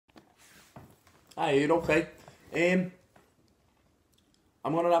Hi, you're okay. I'm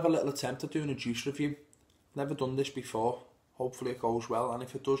going to have a little attempt at doing a juice review. Never done this before. Hopefully it goes well, and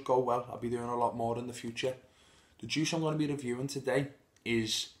if it does go well, I'll be doing a lot more in the future. The juice I'm going to be reviewing today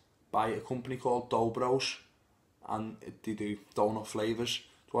is by a company called Bros, and they do donut flavours.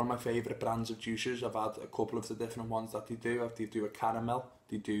 It's one of my favourite brands of juices. I've had a couple of the different ones that they do. They do a caramel,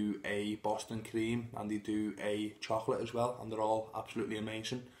 they do a Boston cream, and they do a chocolate as well, and they're all absolutely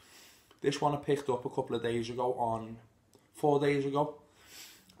amazing. This one I picked up a couple of days ago, 4 days ago,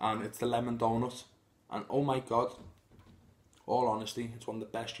 and it's the lemon donut, and oh my god, all honesty, it's one of the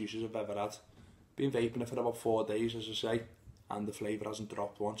best juices I've ever had. Been vaping it for about 4 days, as I say, and the flavour hasn't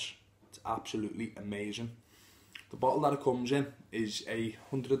dropped once. It's absolutely amazing. The bottle that it comes in is a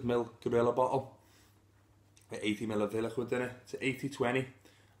 100ml Gorilla bottle with 80ml of liquid in it. It's 80-20, and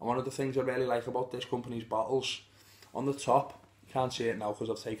one of the things I really like about this company's bottles, on the top, you can't see it now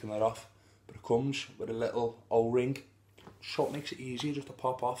because I've taken it off, but it comes with a little O-ring, so it makes it easier just to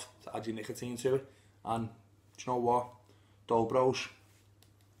pop off to add your nicotine to it. And do you know what? Bros,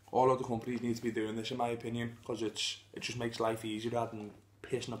 all other companies need to be doing this in my opinion, because it just makes life easier rather than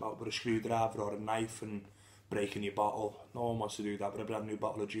pissing about with a screwdriver or a knife and breaking your bottle. No one wants to do that with a brand new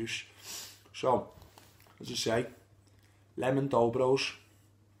bottle of juice. So, as I say, lemon Bros.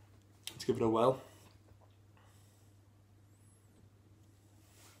 Let's give it a whirl.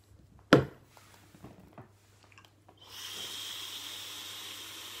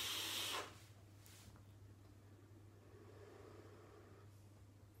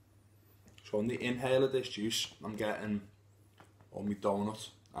 So on the inhale of this juice, I'm getting all my donut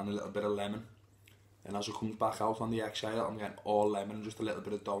and a little bit of lemon. And as it comes back out on the exhale, I'm getting all lemon and just a little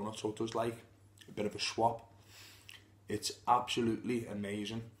bit of donut. So it does like a bit of a swap. It's absolutely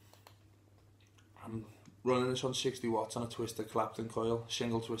amazing. I'm running this on 60 watts on a twisted Clapton coil,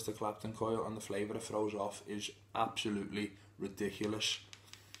 single twisted Clapton coil, and the flavour it throws off is absolutely ridiculous.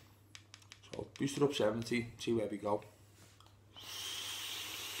 So boost it up 70, see where we go.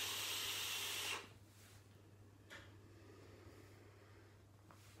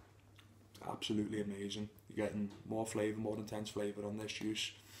 Absolutely amazing. You're getting more flavour, more intense flavour on this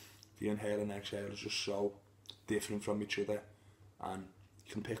juice. The inhale and exhale is just so different from each other, and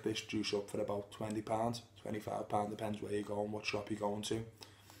you can pick this juice up for about £20, £25, depends where you're going, what shop you're going to,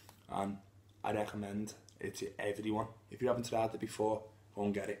 and I recommend it to everyone. If you haven't tried it before, go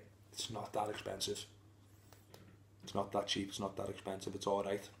and get it. It's not that expensive. It's not that cheap, it's not that expensive, it's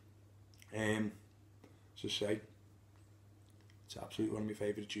alright. As I say, it's absolutely one of my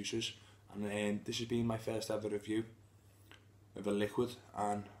favourite juices. And this has been my first ever review of a liquid,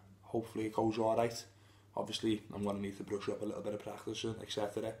 and hopefully it goes alright. Obviously I'm going to need to brush up a little bit of practice,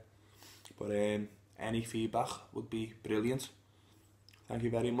 etc. But any feedback would be brilliant. Thank you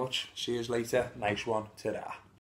very much. See you later. Nice one. Ta-ra.